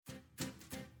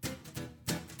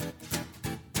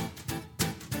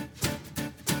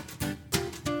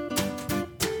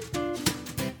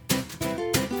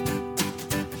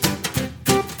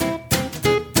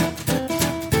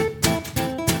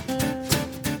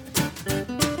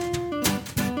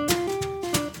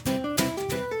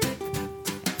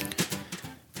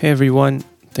Hey everyone,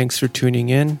 thanks for tuning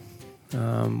in.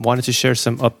 Wanted to share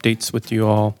some updates with you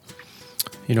all.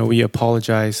 We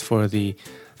apologize for the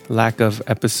lack of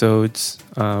episodes.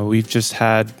 We've just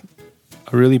had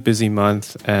a really busy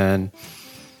month, and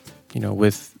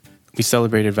we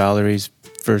celebrated Valerie's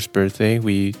first birthday.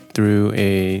 We threw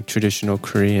a traditional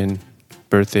Korean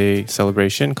birthday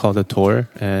celebration called a tour,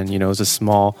 and it was a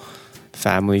small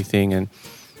family thing, and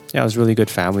it was really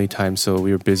good family time. So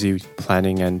we were busy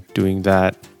planning and doing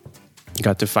that.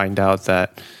 Got to find out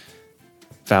that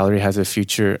Valerie has a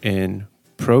future in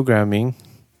programming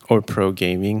or pro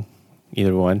gaming,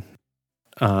 either one.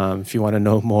 If you want to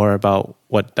know more about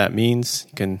what that means,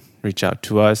 you can reach out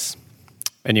to us.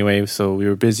 Anyway, so we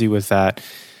were busy with that.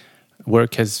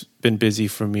 Work has been busy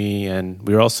for me, and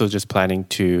we were also just planning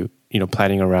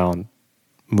around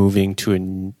moving to a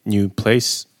new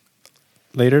place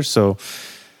later. So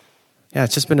yeah,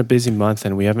 it's just been a busy month,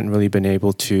 and we haven't really been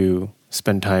able to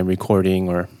spend time recording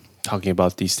or talking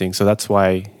about these things. So that's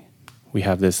why we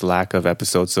have this lack of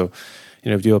episodes. So,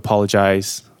 I do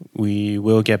apologize. We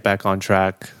will get back on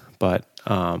track. But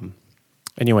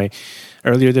anyway,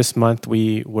 earlier this month,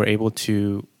 we were able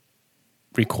to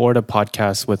record a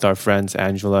podcast with our friends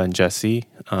Angela and Jesse.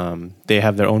 They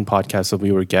have their own podcast, so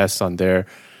we were guests on their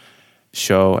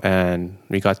show, and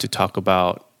we got to talk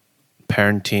about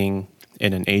parenting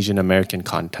in an Asian American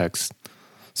context.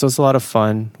 So it's a lot of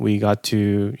fun. We got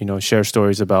to, share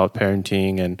stories about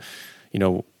parenting and,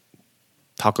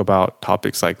 talk about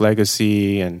topics like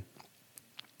legacy and,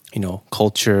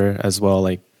 culture as well.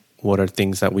 Like, what are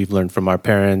things that we've learned from our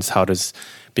parents? How does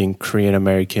being Korean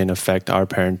American affect our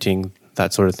parenting?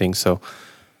 That sort of thing. So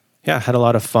yeah, had a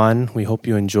lot of fun. We hope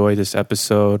you enjoy this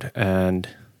episode. And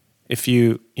if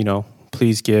you,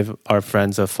 please give our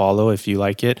friends a follow if you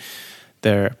like it.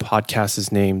 Their podcast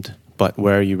is named But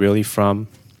Where Are You Really From?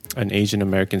 An Asian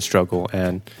American Struggle.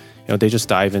 And, they just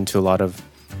dive into a lot of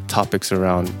topics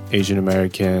around Asian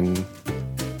American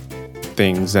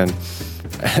things and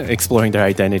exploring their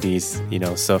identities,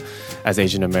 so as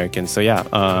Asian Americans. So yeah,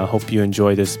 hope you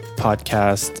enjoy this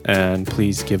podcast, and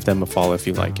please give them a follow if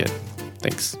you like it.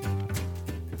 Thanks.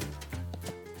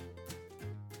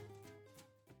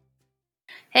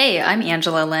 Hey, I'm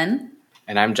Angela Lin.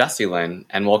 And I'm Jesse Lin,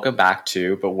 and welcome back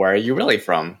to But Where Are You Really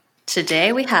From?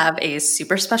 Today we have a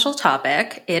super special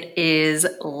topic. It is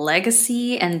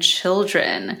legacy and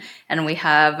children, and we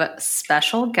have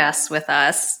special guests with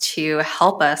us to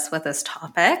help us with this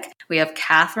topic. We have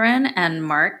Catherine and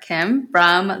Mark Kim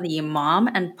from the Mom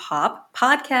and Pop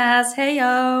podcast. Hey,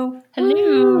 yo.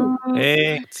 Hello.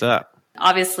 Hey, what's up?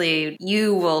 Obviously,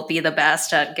 you will be the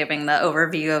best at giving the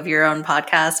overview of your own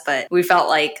podcast, but we felt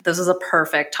like this was a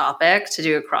perfect topic to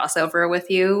do a crossover with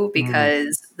you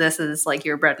because this is like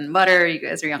your bread and butter. You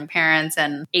guys are young parents,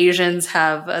 and Asians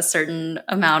have a certain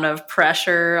amount of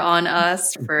pressure on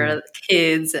us for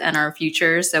kids and our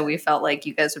future. So we felt like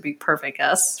you guys would be perfect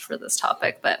guests for this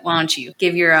topic. But why don't you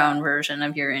give your own version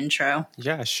of your intro?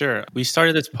 Yeah, sure. We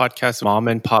started this podcast, Mom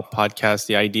and Pop podcast.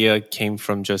 The idea came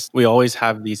from we always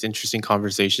have these interesting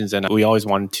conversations, and we always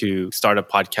wanted to start a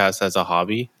podcast as a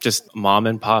hobby. Just mom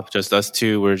and pop, just us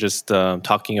two. We're just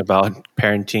talking about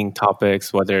parenting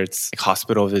topics, whether it's like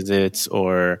hospital visits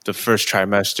or the first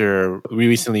trimester. We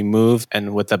recently moved,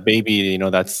 and with a baby,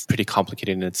 that's pretty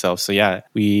complicated in itself. So yeah,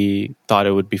 we thought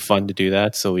it would be fun to do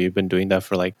that. So we've been doing that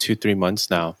for like 2-3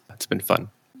 months now. It's been fun.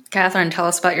 Catherine, tell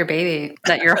us about your baby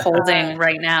that you're holding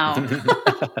right now.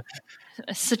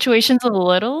 Situation's a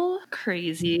little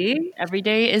crazy. Every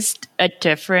day is a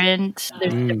different.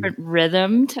 There's a different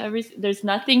rhythm to There's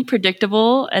nothing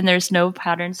predictable, and there's no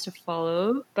patterns to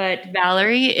follow. But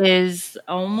Valerie is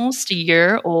almost a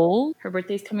year old. Her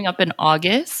birthday's coming up in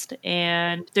August,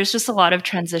 and there's just a lot of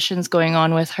transitions going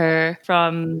on with her,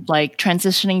 from like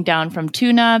transitioning down from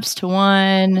 2 naps to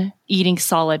 1, eating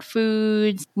solid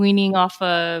foods, weaning off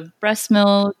of breast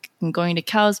milk, and going to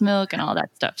cow's milk, and all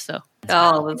that stuff. So.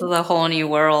 Oh, this is a whole new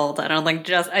world. I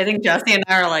think Jesse and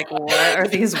I are like, what are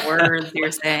these words you're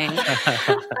saying?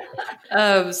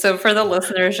 So for the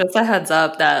listeners, just a heads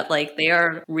up that they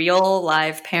are real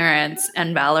live parents,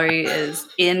 and Valerie is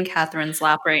in Catherine's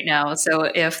lap right now. So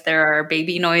if there are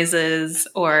baby noises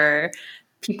or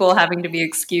people having to be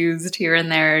excused here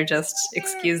and there, just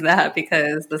excuse that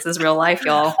because this is real life,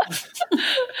 y'all.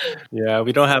 Yeah,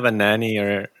 we don't have a nanny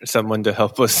or someone to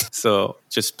help us. So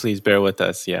just please bear with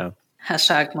us. Yeah.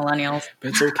 Hashtag millennials.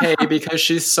 It's okay because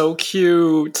she's so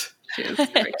cute. She is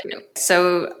very cute.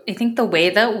 So I think the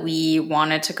way that we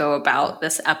wanted to go about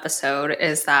this episode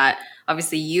is that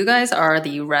obviously you guys are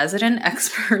the resident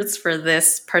experts for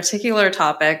this particular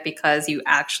topic because you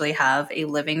actually have a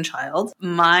living child.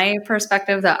 My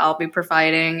perspective that I'll be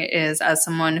providing is as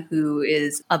someone who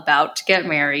is about to get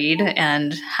married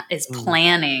and is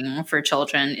planning for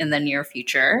children in the near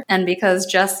future. And because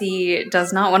Jesse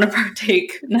does not want to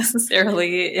partake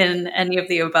necessarily in any of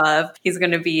the above, he's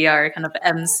going to be our kind of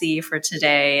MC for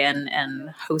today and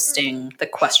hosting the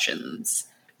questions.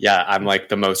 Yeah, I'm like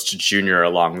the most junior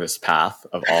along this path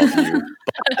of all of you.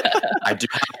 But I do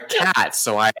have a cat,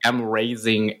 so I am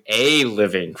raising a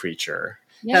living creature.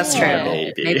 That's true.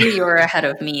 Maybe. Maybe you were ahead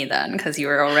of me then because you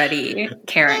were already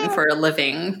caring for a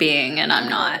living being and I'm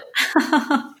not.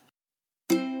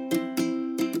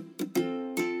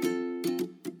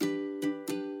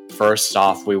 First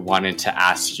off, we wanted to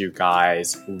ask you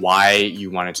guys why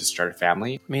you wanted to start a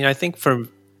family. I mean, I think for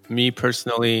me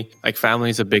personally, like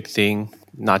family is a big thing,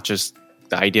 not just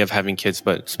the idea of having kids,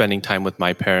 but spending time with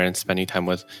my parents, spending time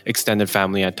with extended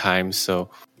family at times. So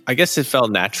I guess it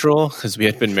felt natural because we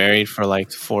had been married for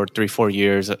like 4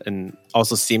 years and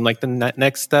also seemed like the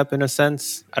next step in a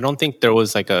sense. I don't think there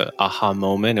was like a aha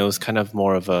moment. It was kind of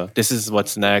more of a, this is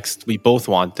what's next. We both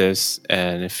want this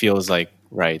and it feels like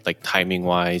right, like timing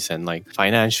wise and like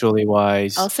financially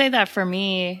wise. I'll say that for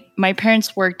me, my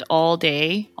parents worked all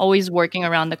day, always working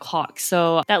around the clock.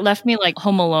 So that left me like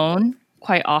home alone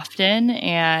quite often.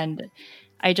 And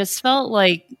I just felt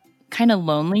like kind of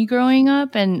lonely growing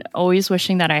up and always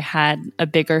wishing that I had a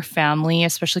bigger family,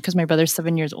 especially because my brother's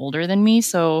 7 years older than me.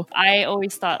 So I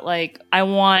always thought like, I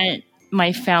want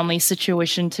my family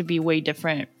situation to be way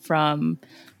different from,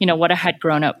 you know, what I had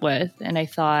grown up with. And I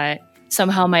thought,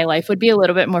 somehow my life would be a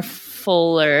little bit more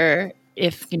fuller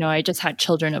if, you know, I just had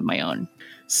children of my own.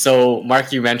 So,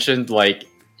 Mark, you mentioned like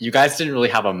you guys didn't really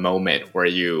have a moment where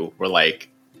you were like,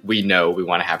 we know we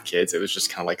want to have kids. It was just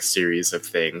kind of like a series of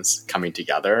things coming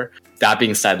together. That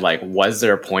being said, like, was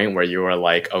there a point where you were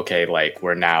like, okay, like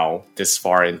we're now this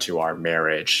far into our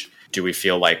marriage. Do we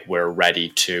feel like we're ready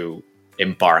to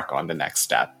embark on the next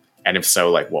step? And if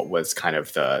so, like what was kind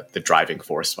of the driving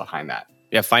force behind that?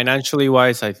 Yeah, financially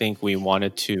wise, I think we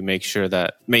wanted to make sure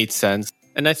that made sense.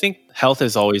 And I think health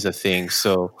is always a thing.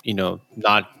 So, you know,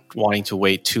 not wanting to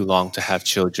wait too long to have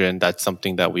children, that's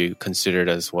something that we considered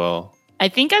as well. I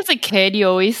think as a kid, you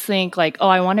always think like, oh,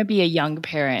 I want to be a young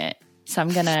parent. So I'm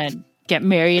going to get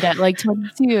married at like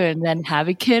 22 and then have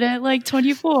a kid at like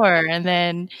 24. And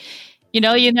then, you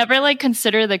know, you never like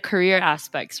consider the career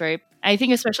aspects, right? I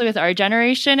think especially with our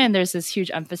generation, and there's this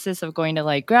huge emphasis of going to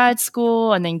like grad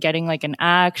school and then getting like an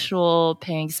actual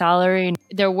paying salary.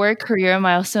 There were career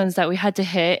milestones that we had to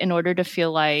hit in order to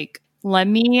feel like, let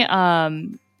me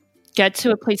get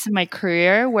to a place in my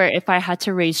career where if I had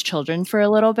to raise children for a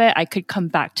little bit, I could come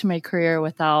back to my career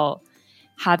without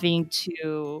having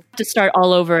to start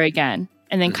all over again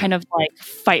and then kind of like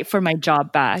fight for my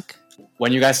job back.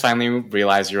 When you guys finally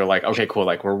realized you were like, okay, cool,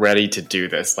 like we're ready to do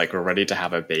this, like we're ready to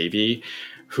have a baby,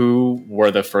 who were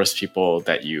the first people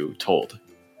that you told?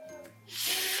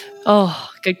 Oh,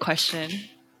 good question.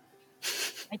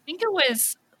 I think it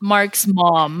was Mark's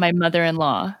mom, my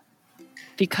mother-in-law,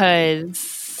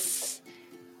 because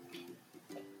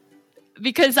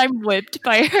I'm whipped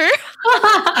by her.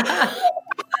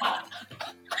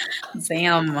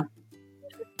 Zam.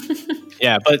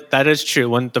 Yeah, but that is true.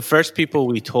 When the first people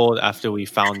we told after we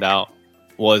found out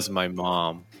was my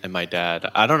mom and my dad.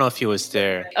 I don't know if he was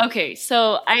there. Okay,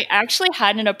 so I actually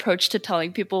had an approach to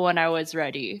telling people when I was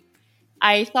ready.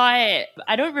 I thought,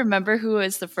 I don't remember who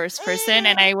was the first person.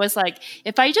 And I was like,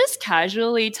 if I just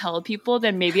casually tell people,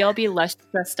 then maybe I'll be less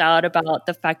stressed out about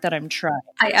the fact that I'm trying.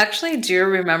 I actually do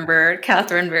remember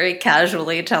Catherine very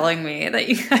casually telling me that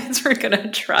you guys were going to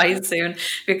try soon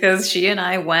because she and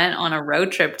I went on a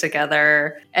road trip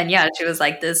together. And yeah, she was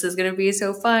like, this is going to be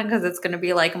so fun because it's going to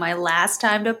be like my last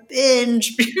time to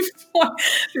binge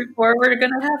before we're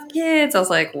going to have kids. I was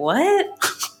like, what?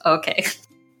 Okay.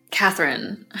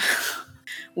 Catherine,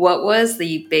 what was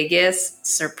the biggest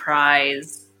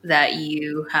surprise that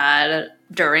you had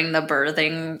during the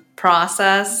birthing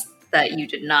process that you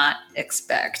did not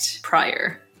expect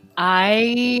prior?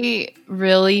 I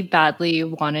really badly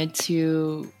wanted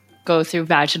to go through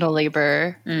vaginal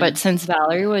labor, but since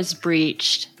Valerie was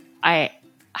breached, I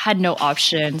had no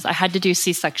options. I had to do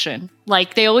C-section.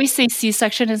 Like they always say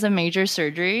C-section is a major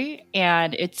surgery,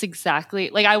 and it's exactly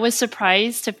like I was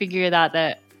surprised to figure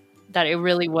that it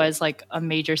really was like a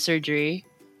major surgery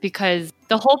because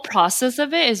the whole process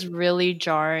of it is really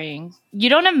jarring. You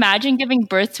don't imagine giving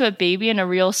birth to a baby in a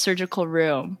real surgical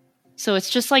room. So it's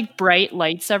just like bright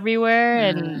lights everywhere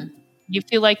and you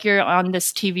feel like you're on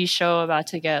this TV show about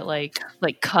to get like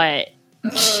cut.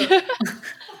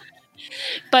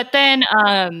 But then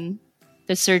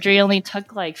the surgery only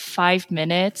took like 5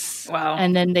 minutes. Wow.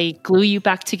 And then they glue you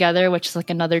back together, which is like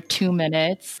another 2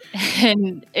 minutes.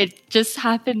 And it just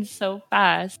happened so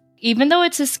fast. Even though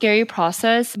it's a scary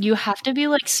process, you have to be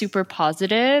like super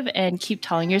positive and keep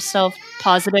telling yourself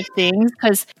positive things,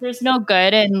 because there's no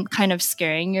good in kind of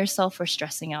scaring yourself or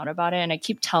stressing out about it. And I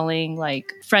keep telling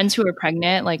like friends who are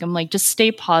pregnant, like I'm like, just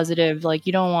stay positive. Like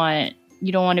you don't want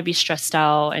to be stressed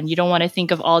out, and you don't want to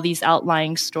think of all these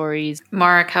outlying stories.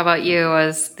 Mark, how about you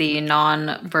as the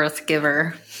non-birth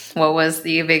giver? What was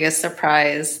the biggest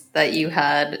surprise that you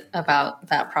had about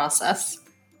that process?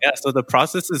 Yeah, so the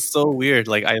process is so weird.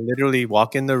 Like I literally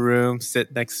walk in the room,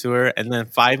 sit next to her, and then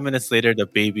 5 minutes later the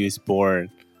baby is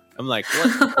born. I'm like,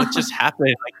 what just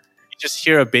happened? Like you just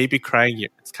hear a baby crying.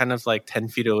 It's kind of like 10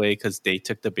 feet away because they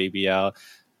took the baby out.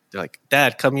 They're like,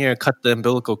 Dad, come here and cut the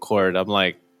umbilical cord. I'm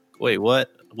like, wait, what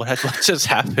just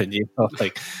happened? You know,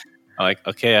 like I'm like,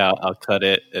 okay, I'll cut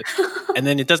it. And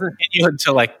then it doesn't hit you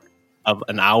until like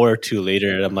an hour or two later.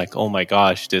 And I'm like, oh my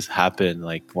gosh, this happened.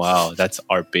 Like, wow, that's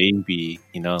our baby.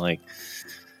 You know, like,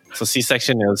 so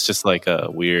C-section, it was just like a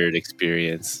weird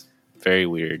experience. Very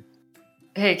weird.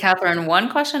 Hey, Catherine,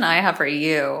 one question I have for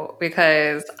you,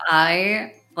 because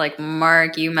like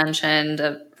Mark, you mentioned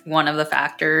one of the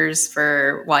factors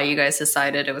for why you guys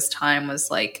decided it was time was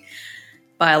like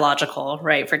biological,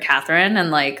 right, for Catherine.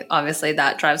 And like, obviously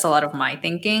that drives a lot of my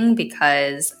thinking,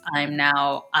 because I'm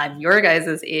your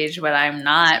guys' age, but I'm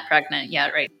not pregnant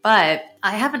yet, right? But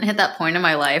I haven't hit that point in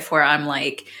my life where I'm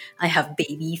like, I have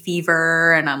baby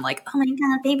fever and I'm like, oh my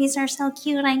God, babies are so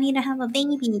cute. I need to have a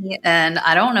baby. And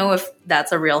I don't know if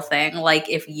that's a real thing. Like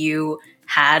if you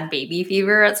had baby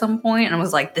fever at some point and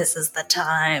was like, this is the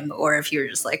time, or if you're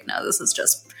just like, no, this is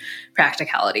just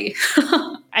practicality.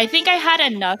 I think I had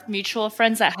enough mutual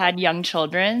friends that had young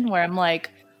children where I'm like,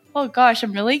 oh gosh,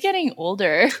 I'm really getting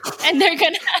older. And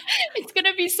it's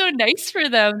gonna be so nice for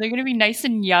them. They're gonna be nice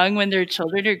and young when their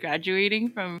children are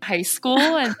graduating from high school,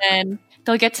 and then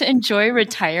they'll get to enjoy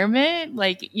retirement,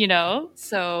 like, you know.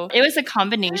 So it was a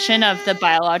combination of the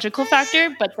biological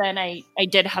factor, but then I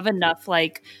did have enough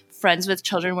like friends with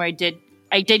children where I did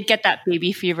get that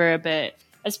baby fever a bit,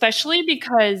 especially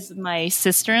because my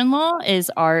sister-in-law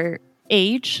is our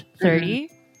age, 30,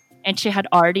 and she had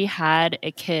already had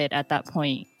a kid at that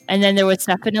point. And then there was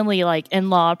definitely like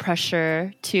in-law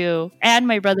pressure too, and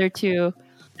my brother too.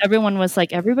 Everyone was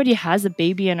like, everybody has a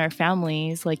baby in our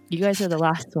families. Like, you guys are the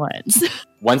last ones.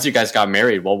 Once you guys got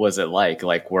married, what was it like?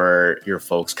 Like, were your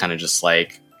folks kind of just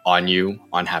like on you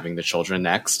on having the children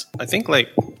next? I think like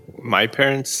my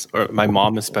parents, or my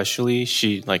mom especially,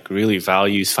 she like really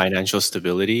values financial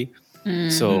stability.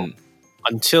 So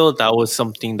until that was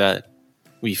something that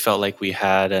we felt like we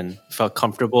had and felt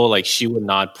comfortable, like she would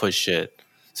not push it.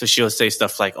 So she'll say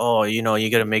stuff like, oh, you know, you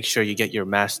got to make sure you get your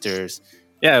master's.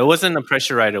 Yeah, it wasn't a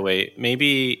pressure right away.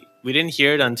 Maybe we didn't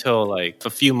hear it until like a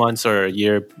few months or a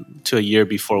year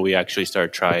before we actually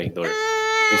started trying, or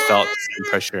we felt some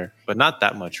pressure, but not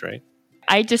that much, right?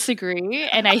 I disagree,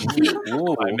 and I think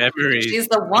my memory. She's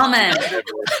the woman.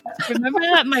 Remember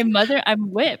that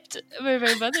I'm whipped by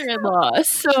my mother-in-law.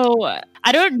 So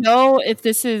I don't know if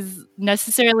this is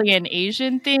necessarily an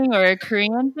Asian thing or a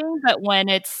Korean thing, but when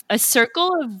it's a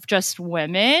circle of just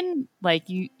women, like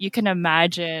you can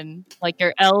imagine like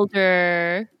your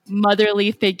elder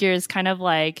motherly figures kind of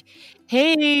like,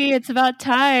 hey, it's about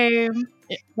time.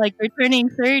 Like you're turning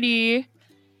 30.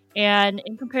 And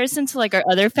in comparison to like our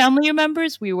other family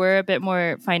members, we were a bit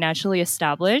more financially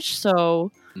established.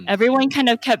 So everyone kind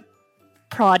of kept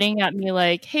prodding at me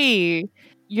like, hey,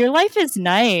 your life is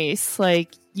nice.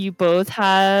 Like you both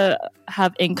have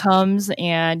incomes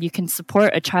and you can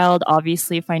support a child,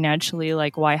 obviously financially.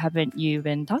 Like, why haven't you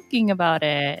been talking about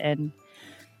it? And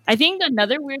I think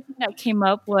another weird thing that came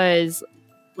up was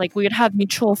like we would have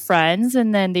mutual friends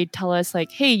and then they'd tell us like,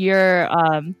 hey, your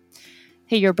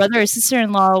brother or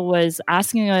sister-in-law was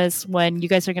asking us when you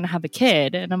guys are going to have a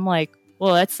kid. And I'm like,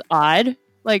 well, that's odd.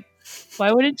 Like,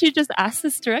 why wouldn't you just ask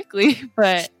this directly?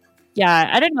 But yeah,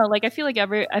 I don't know. Like, I felt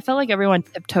like everyone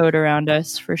tiptoed around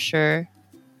us for sure,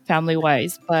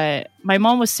 family-wise. But my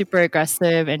mom was super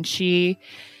aggressive and she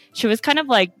was kind of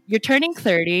like, you're turning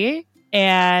 30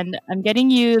 and I'm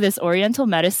getting you this oriental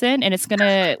medicine and it's going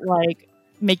to like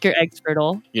make your eggs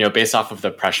fertile. You know, based off of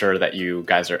the pressure that you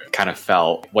guys are kind of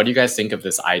felt, what do you guys think of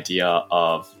this idea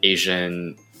of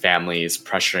Asian families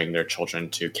pressuring their children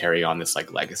to carry on this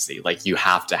like legacy? Like you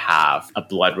have to have a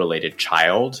blood related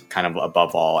child kind of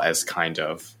above all as kind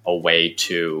of a way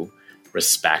to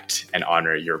respect and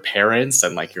honor your parents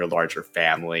and like your larger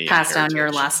family. Pass down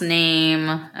your last name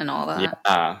and all that.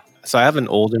 Yeah. So I have an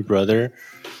older brother.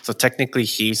 So technically,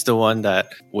 he's the one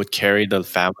that would carry the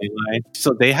family line.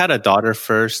 So they had a daughter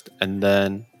first, and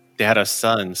then they had a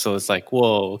son. So it's like,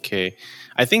 whoa, okay.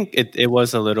 I think it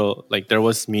was a little like there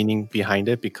was meaning behind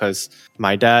it because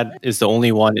my dad is the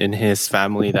only one in his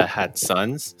family that had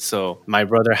sons. So my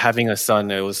brother having a son,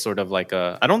 it was sort of like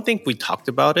I don't think we talked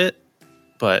about it,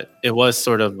 but it was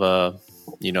sort of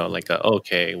like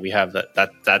okay, we have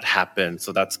that happened,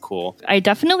 so that's cool. I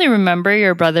definitely remember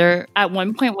your brother at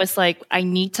one point was like, I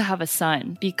need to have a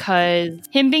son, because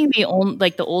him being the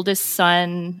oldest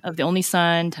son of the only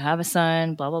son to have a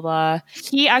son, blah blah blah.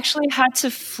 He actually had to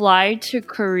fly to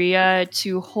Korea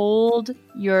to hold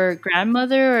your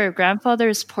grandmother or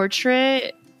grandfather's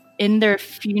portrait in their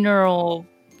funeral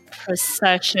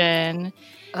procession.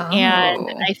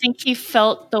 And I think he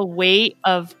felt the weight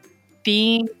of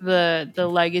being the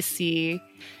legacy.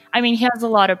 I mean, he has a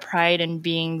lot of pride in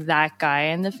being that guy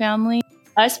in the family.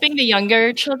 Us being the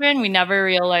younger children, we never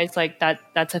realized like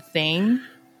that's a thing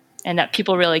and that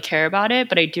people really care about it.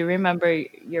 But I do remember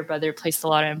your brother placed a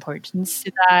lot of importance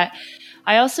to that.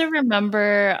 I also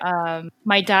remember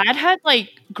my dad had like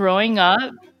growing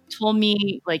up told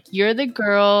me like, you're the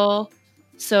girl,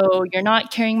 so you're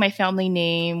not carrying my family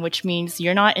name, which means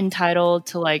you're not entitled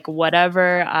to like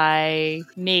whatever I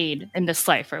made in this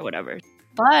life or whatever.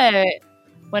 But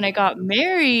when I got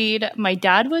married, my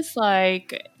dad was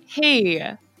like,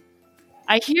 hey,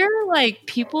 I hear like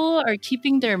people are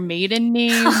keeping their maiden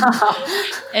names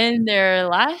and their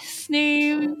last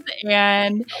names.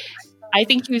 And I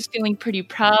think he was feeling pretty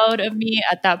proud of me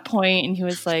at that point. And he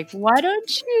was like, why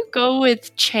don't you go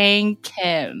with Chang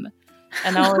Kim?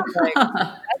 And I was like,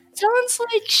 that sounds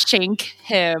like shank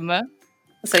him.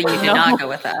 So you did not go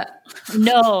with that?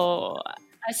 No.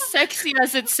 As sexy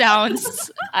as it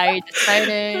sounds, I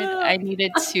decided I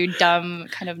needed to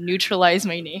kind of neutralize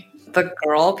my name. The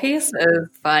girl piece is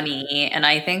funny, and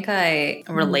I think I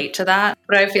relate to that.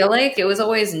 But I feel like it was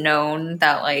always known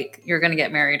that like you're gonna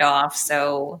get married off,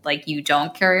 so like you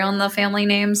don't carry on the family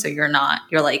name, so you're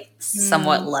like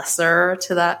somewhat lesser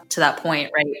to that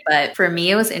point, right? But for me,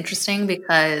 it was interesting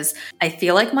because I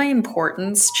feel like my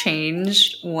importance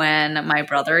changed when my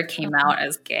brother came out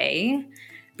as gay.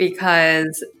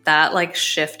 Because that like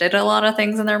shifted a lot of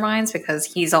things in their minds,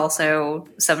 because he's also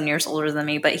 7 years older than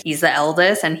me, but he's the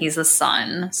eldest and he's the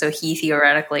son. So he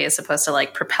theoretically is supposed to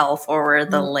like propel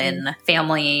forward the Lin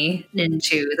family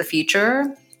into the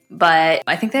future. But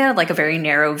I think they had like a very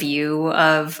narrow view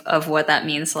of what that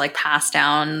means to like pass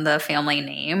down the family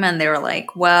name. And they were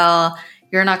like, well,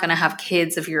 you're not going to have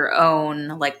kids of your own,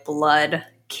 like blood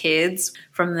kids.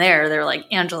 From there, they're like,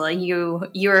 Angela, you're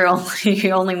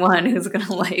the only one who's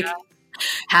gonna like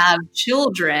have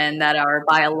children that are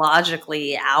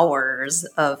biologically ours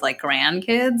of like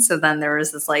grandkids. So then there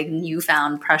was this like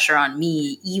newfound pressure on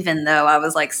me, even though I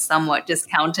was like somewhat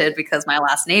discounted because my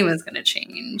last name is going to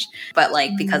change. But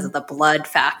like because of the blood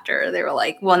factor, they were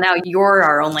like, well, now you're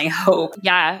our only hope.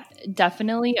 Yeah,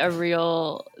 definitely a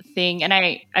real thing. And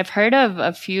I've heard of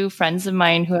a few friends of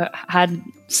mine who had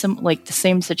some like the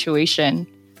same situation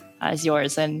as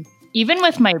yours. And even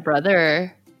with my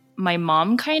brother, my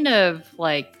mom kind of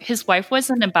like, his wife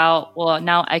wasn't about, well,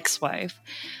 now ex-wife,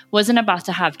 wasn't about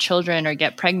to have children or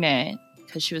get pregnant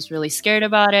because she was really scared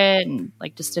about it and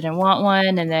like just didn't want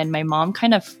one. And then my mom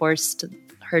kind of forced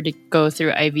her to go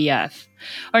through IVF,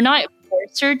 or not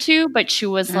forced her to, but she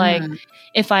was like,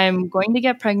 if I'm going to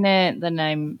get pregnant, then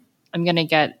I'm going to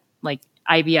get like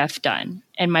IVF done.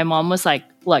 And my mom was like,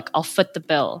 look, I'll foot the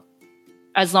bill.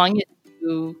 As long as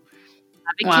you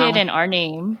have a kid in our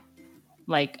name,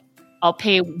 like I'll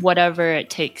pay whatever it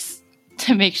takes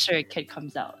to make sure a kid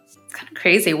comes out. It's kind of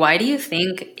crazy. Why do you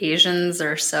think Asians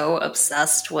are so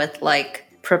obsessed with like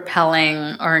propelling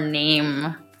our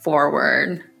name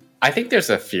forward? I think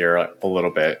there's a fear a little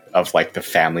bit of like the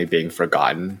family being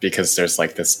forgotten, because there's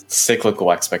like this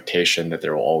cyclical expectation that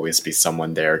there will always be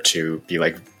someone there to be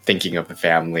like thinking of the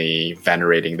family,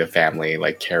 venerating the family,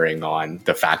 like carrying on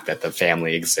the fact that the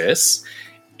family exists.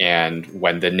 And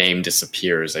when the name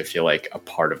disappears, I feel like a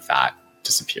part of that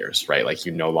disappears, right? Like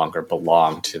you no longer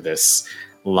belong to this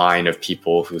line of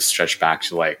people who stretch back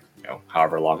to like,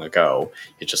 however long ago.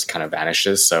 It just kind of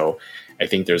vanishes. So I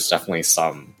think there's definitely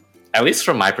some, at least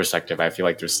from my perspective, I feel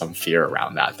like there's some fear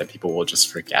around that people will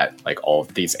just forget like all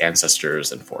of these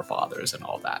ancestors and forefathers and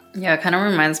all that. Yeah, it kind of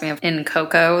reminds me of in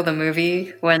Coco, the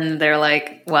movie, when they're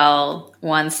like, well,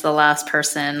 once the last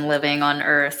person living on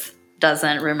Earth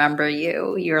doesn't remember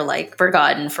you, you're like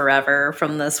forgotten forever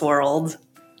from this world.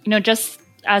 Just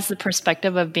as the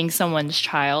perspective of being someone's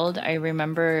child, I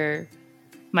remember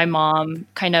my mom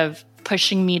kind of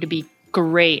pushing me to be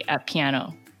great at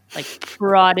piano. like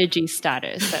prodigy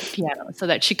status at piano so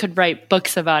that she could write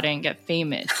books about it and get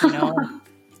famous, you know?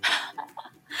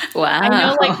 Wow. I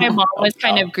know like my mom was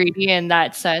kind of greedy in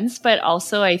that sense, but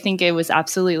also I think it was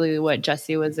absolutely what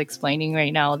Jessie was explaining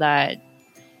right now, that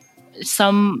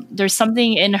there's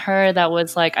something in her that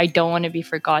was like, I don't want to be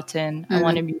forgotten. I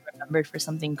want to be remembered for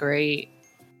something great.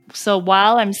 So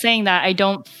while I'm saying that, I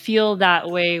don't feel that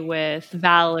way with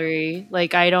Valerie.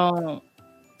 Like, I don't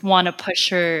want to push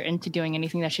her into doing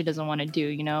anything that she doesn't want to do,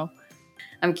 you know?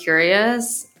 I'm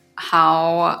curious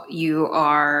how you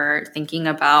are thinking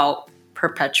about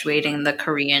perpetuating the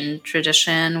Korean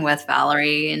tradition with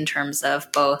Valerie in terms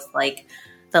of both like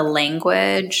the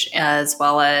language as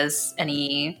well as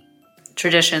any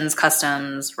traditions,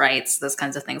 customs, rights, those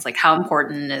kinds of things. Like, how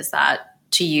important is that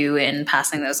to you in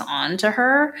passing those on to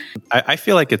her? I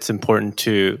feel like it's important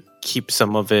to keep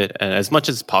some of it and as much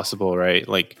as possible, right?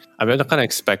 Like, I'm not going to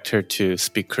expect her to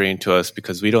speak Korean to us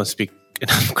because we don't speak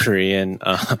enough Korean.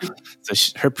 So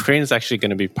her Korean is actually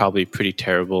going to be probably pretty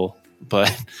terrible.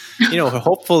 But, you know,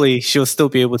 hopefully she'll still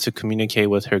be able to communicate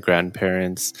with her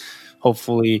grandparents.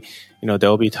 Hopefully, you know,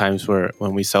 there'll be times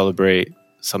when we celebrate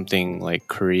something like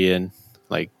Korean,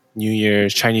 like New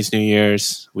Year's, Chinese New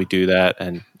Year's, we do that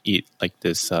and eat like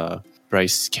this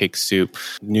rice cake soup.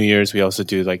 New Year's, we also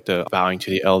do like the bowing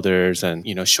to the elders and,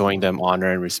 you know, showing them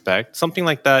honor and respect. Something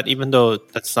like that, even though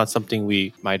that's not something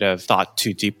we might have thought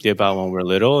too deeply about when we're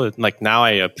little. Like now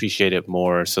I appreciate it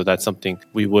more. So that's something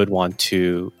we would want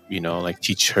to, you know, like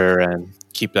teach her and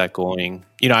keep that going.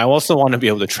 You know, I also want to be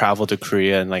able to travel to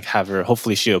Korea and like have her,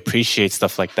 hopefully she'll appreciate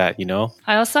stuff like that, you know?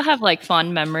 I also have like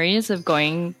fond memories of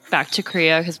going back to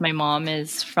Korea because my mom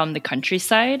is from the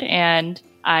countryside and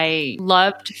I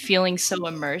loved feeling so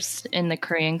immersed in the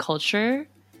Korean culture.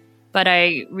 But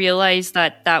I realized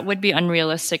that that would be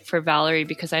unrealistic for Valerie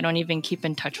because I don't even keep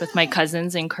in touch with my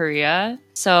cousins in Korea.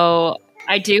 So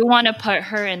I do want to put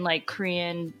her in like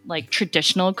Korean, like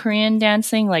traditional Korean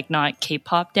dancing, like not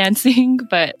K-pop dancing.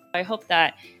 But I hope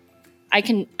that I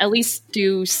can at least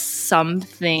do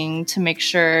something to make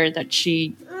sure that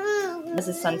she has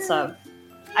a sense of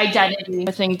identity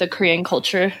within the Korean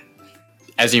culture.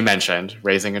 As you mentioned,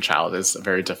 raising a child is a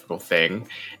very difficult thing.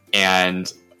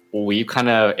 And we kind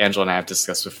of, Angela and I have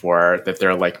discussed before that there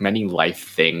are like many life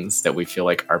things that we feel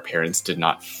like our parents did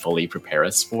not fully prepare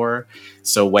us for.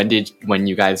 So when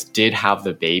you guys did have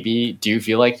the baby, do you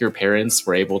feel like your parents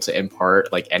were able to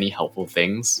impart like any helpful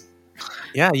things?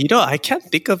 Yeah, you know, I can't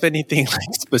think of anything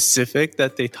like specific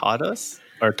that they taught us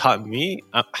or taught me.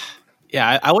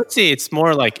 I would say it's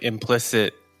more like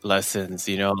implicit lessons,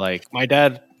 you know, like my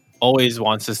dad always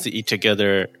wants us to eat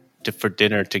together for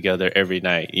dinner together every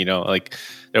night, you know, like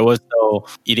there was no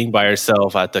eating by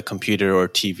yourself at the computer or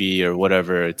TV or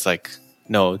whatever. It's like,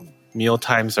 no, meal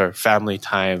times are family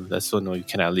time. That's when we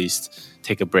can at least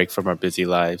take a break from our busy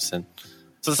lives. And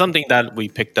so something that we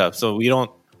picked up. So we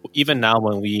don't, even now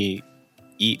when we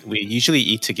eat, we usually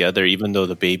eat together, even though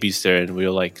the baby's there and we're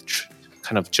like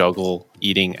kind of juggle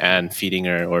eating and feeding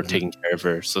her or taking care of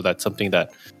her. So that's something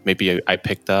that maybe I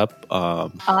picked up.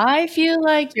 I feel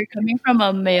like you're coming from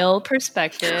a male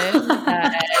perspective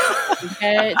that you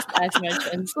get as much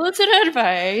unsolicited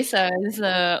advice as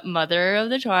the mother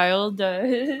of the child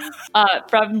does.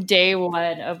 From day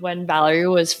one of when Valerie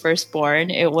was first born,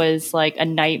 it was like a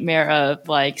nightmare of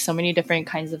like so many different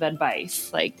kinds of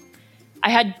advice. Like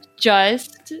I had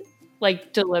just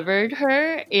like delivered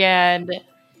her and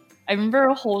I remember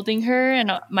holding her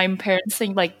and my parents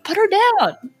saying like, put her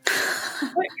down.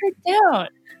 Put her down.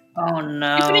 Oh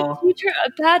no. You're going to teach her a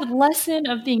bad lesson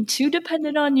of being too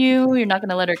dependent on you. You're not going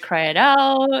to let her cry it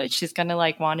out. She's going to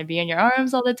like want to be in your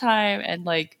arms all the time. And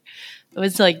like, it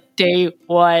was like day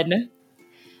one.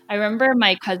 I remember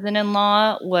my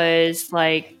cousin-in-law was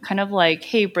like, kind of like,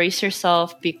 hey, brace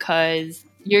yourself because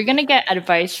you're going to get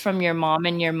advice from your mom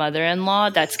and your mother-in-law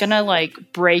that's going to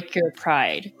like break your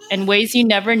pride in ways you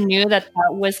never knew that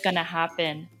was going to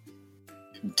happen.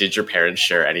 Did your parents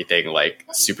share anything like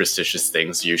superstitious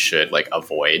things you should like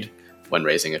avoid when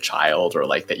raising a child or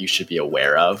like that you should be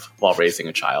aware of while raising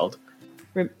a child?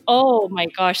 Oh my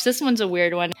gosh, this one's a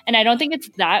weird one. And I don't think it's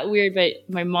that weird, but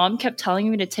my mom kept telling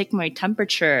me to take my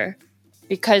temperature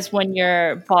because when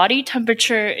your body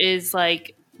temperature is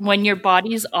like, when your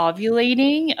body's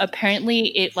ovulating,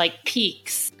 apparently it like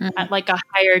peaks at like a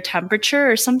higher temperature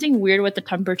or something weird with the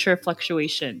temperature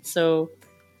fluctuation. So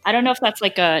I don't know if that's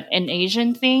like an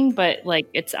Asian thing, but like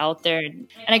it's out there. And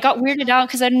I got weirded out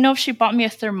because I didn't know if she bought me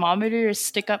a thermometer to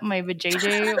stick up my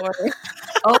vajayjay or...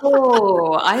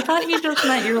 Oh, I thought you just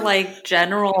meant your like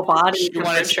general body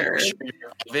temperature.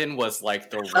 Your oven was like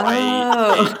the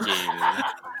right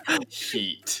baking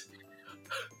heat.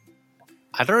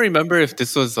 I don't remember if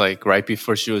this was like right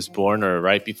before she was born or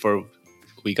right before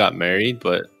we got married,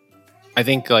 but I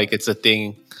think like it's a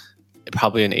thing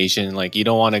probably in Asian, like you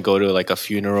don't want to go to like a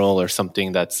funeral or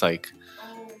something that's like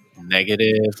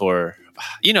negative or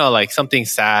like something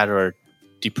sad or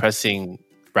depressing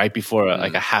right before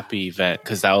like a happy event,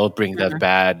 because that will bring the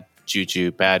bad juju,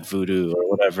 bad voodoo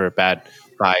or whatever, bad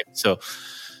vibe. So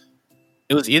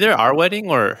it was either our wedding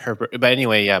or her. But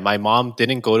anyway, yeah, my mom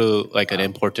didn't go to like an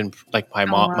important, like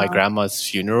my grandma's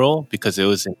funeral because it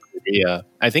was in Korea.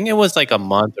 I think it was like a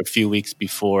month or a few weeks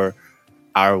before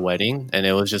our wedding, and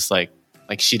it was just like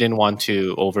she didn't want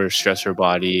to overstress her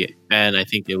body, and I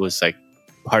think it was like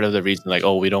part of the reason, like,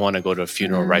 oh, we don't want to go to a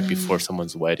funeral right before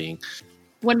someone's wedding.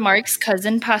 When Mark's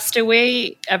cousin passed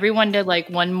away, everyone did like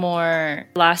one more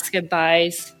last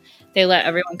goodbyes. They let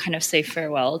everyone kind of say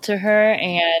farewell to her.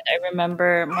 And I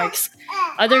remember Mark's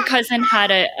other cousin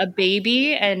had a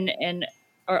baby, and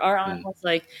our aunt was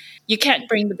like, you can't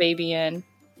bring the baby in.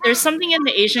 There's something in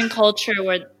the Asian culture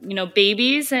where,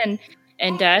 babies and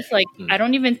death, like, I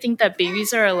don't even think that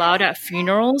babies are allowed at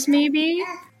funerals, maybe.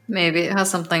 Maybe it has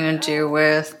something to do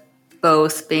with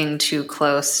both being too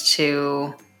close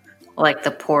to like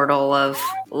the portal of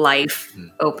life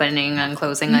opening and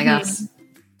closing, I guess.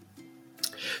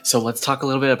 So let's talk a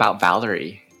little bit about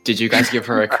Valerie. Did you guys give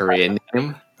her a Korean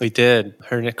name? We did.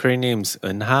 Her Korean name's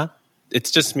Eunha. It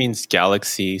just means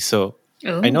galaxy. So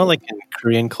Ooh. I know like in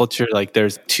Korean culture, like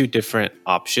there's two different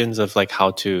options of like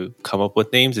how to come up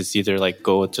with names. It's either like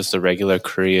go with just a regular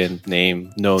Korean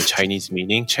name, no Chinese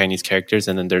meaning, Chinese characters.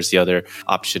 And then there's the other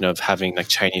option of having like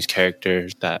Chinese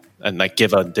characters that and like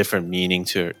give a different meaning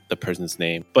to the person's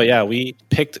name. But yeah, we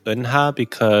picked Eunha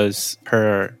because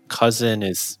her cousin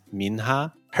is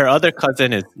Minha. Her other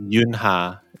cousin is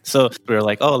Yunha. So we were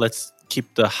like, oh, let's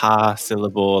keep the ha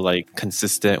syllable like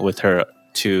consistent with her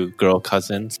two girl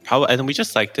cousins. And we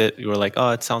just liked it. We were like,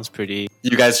 oh, it sounds pretty.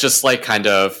 You guys just like kind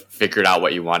of figured out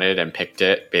what you wanted and picked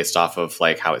it based off of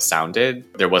like how it sounded.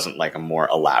 There wasn't like a more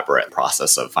elaborate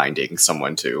process of finding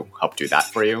someone to help do that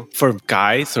for you. For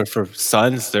guys or for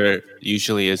sons, there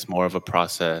usually is more of a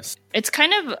process. It's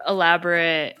kind of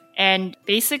elaborate, and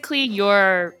basically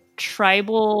your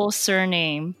tribal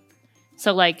surname.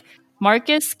 So like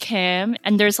Marcus Kim,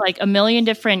 and there's like a million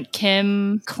different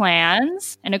Kim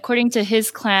clans, and according to his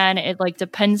clan, it like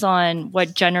depends on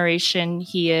what generation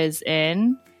he is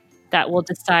in that will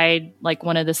decide like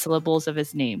one of the syllables of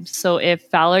his name. So if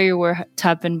Valerie were to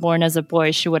have been born as a boy,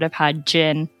 she would have had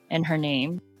Jin in her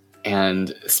name.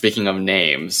 And speaking of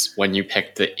names, when you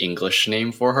picked the English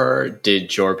name for her,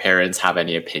 did your parents have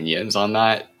any opinions on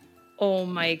that? Oh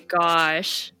my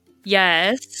gosh.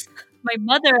 Yes. My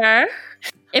mother,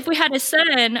 if we had a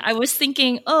son, I was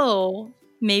thinking, oh,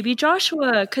 maybe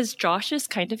Joshua, because Josh is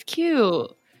kind of cute.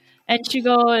 And she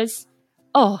goes,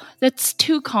 oh, that's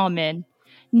too common.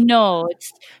 No,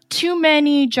 it's too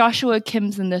many Joshua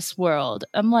Kims in this world.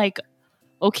 I'm like,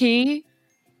 okay,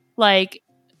 like,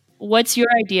 what's your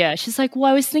idea? She's like,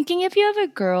 well, I was thinking if you have a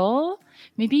girl,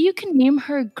 maybe you can name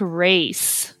her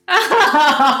Grace.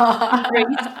 Grace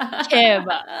Kim.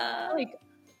 Like,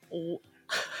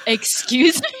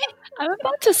 excuse me? I'm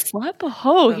about to slap a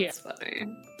hoe here. That's funny.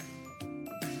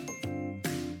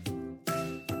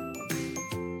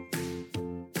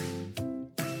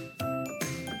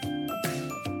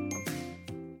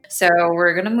 So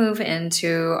we're going to move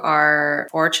into our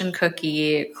fortune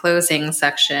cookie closing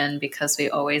section because we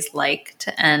always like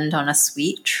to end on a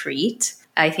sweet treat.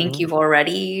 I think you've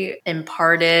already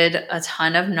imparted a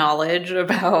ton of knowledge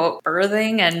about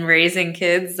birthing and raising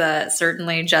kids that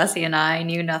certainly Jesse and I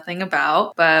knew nothing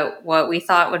about. But what we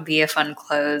thought would be a fun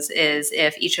close is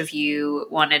if each of you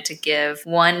wanted to give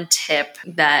one tip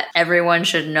that everyone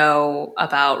should know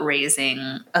about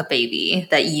raising a baby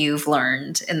that you've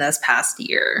learned in this past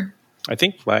year. I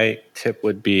think my tip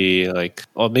would be like,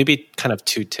 well, maybe kind of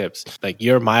two tips. Like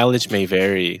your mileage may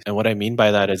vary. And what I mean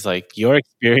by that is like your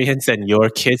experience and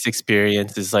your kid's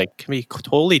experience is like, can be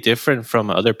totally different from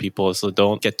other people. So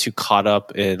don't get too caught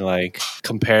up in like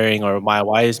comparing or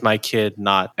why is my kid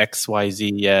not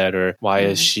XYZ yet? Or why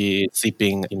is she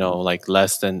sleeping, like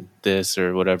less than this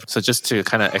or whatever. So just to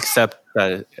kind of accept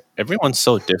that everyone's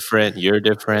so different, you're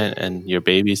different and your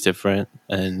baby's different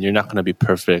and you're not going to be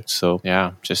perfect. So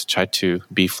yeah, just try to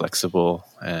be flexible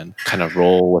and kind of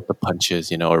roll with the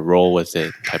punches, or roll with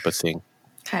it type of thing.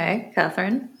 Okay,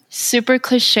 Catherine. Super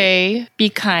cliche, be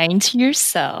kind to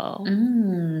yourself.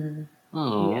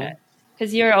 Oh. Yeah.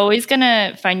 Because you're always going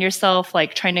to find yourself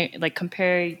like trying to like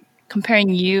compare comparing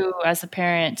you as a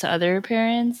parent to other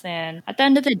parents. And at the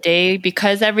end of the day,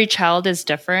 because every child is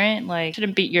different, like you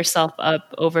shouldn't beat yourself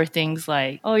up over things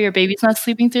like, oh, your baby's not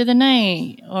sleeping through the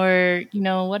night, or, you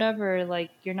know, whatever, like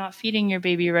you're not feeding your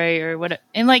baby right, or what.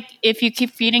 And like, if you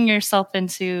keep feeding yourself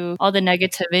into all the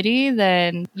negativity,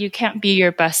 then you can't be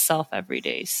your best self every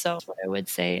day. So that's what I would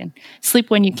say. And sleep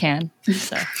when you can.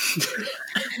 So.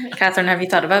 Catherine, have you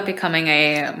thought about becoming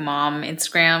a mom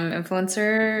Instagram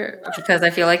influencer? Because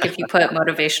I feel like if you put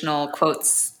motivational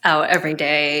quotes out every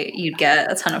day, you'd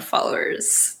get a ton of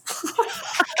followers.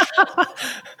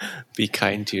 Be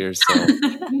kind to yourself.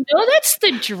 You know, that's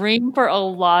the dream for a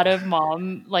lot of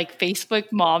Facebook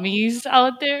mommies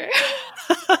out there.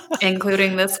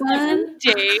 Including this one?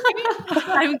 Day,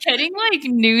 I'm getting like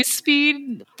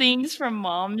newsfeed things from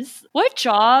moms. What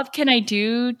job can I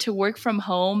do to work from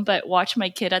home but watch my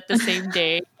kid at the same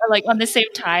day, or like on the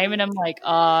same time? And I'm like,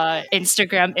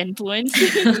 Instagram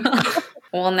influencer.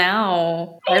 Well,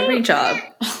 now every job,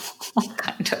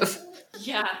 kind of.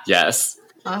 Yeah. Yes.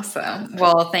 Awesome.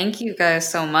 Well, thank you guys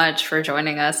so much for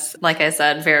joining us. Like I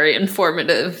said, very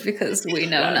informative because we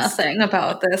know nothing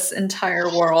about this entire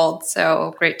world.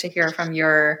 So great to hear from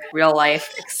your real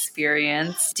life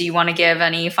experience. Do you want to give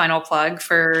any final plug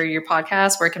for your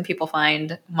podcast? Where can people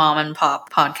find Mom and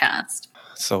Pop Podcast?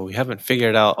 So we haven't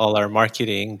figured out all our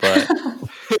marketing, but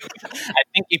I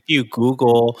think if you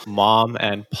Google Mom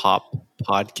and Pop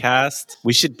Podcast,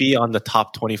 we should be on the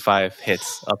top 25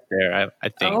 hits up there, I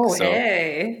think. Oh, so.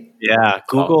 hey. Yeah,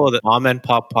 Google the Mom and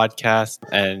Pop Podcast,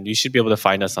 and you should be able to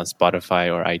find us on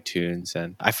Spotify or iTunes.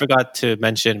 And I forgot to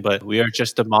mention, but we are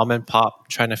just a mom and pop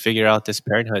trying to figure out this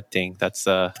parenthood thing. That's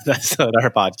what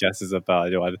our podcast is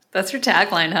about. That's your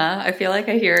tagline, huh? I feel like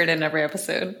I hear it in every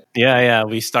episode. Yeah,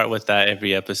 we start with that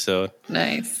every episode.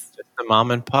 Nice. Just a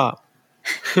mom and pop.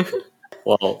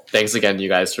 Well, thanks again, you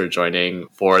guys, for joining.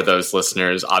 For those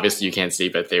listeners, obviously you can't see,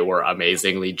 but they were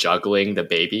amazingly juggling the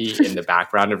baby in the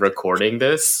background of recording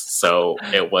this. So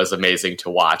it was amazing to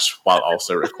watch while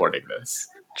also recording this.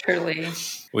 Truly.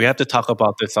 We have to talk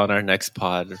about this on our next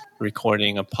pod,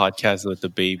 recording a podcast with the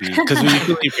baby. Because we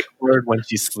usually record when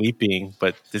she's sleeping,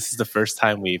 but this is the first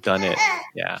time we've done it.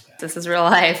 Yeah. This is real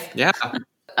life. Yeah.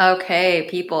 Okay,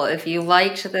 people, if you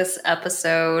liked this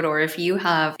episode, or if you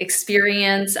have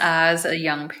experience as a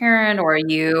young parent, or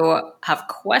you have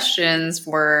questions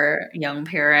for young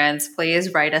parents,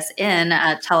 please write us in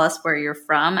at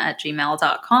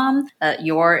telluswhereyou'refrom@gmail.com.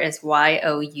 Your is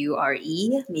YOURE.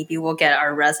 Maybe we'll get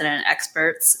our resident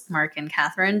experts, Mark and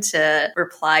Catherine, to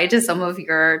reply to some of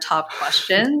your top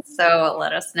questions. So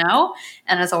let us know.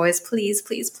 And as always, please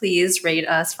rate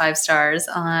us 5 stars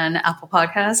on Apple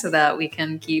Podcasts so that we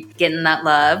can keep getting that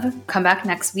love. Come back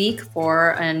next week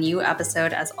for a new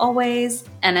episode as always.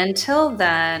 And until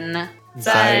then,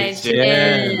 再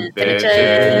见，再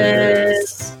见。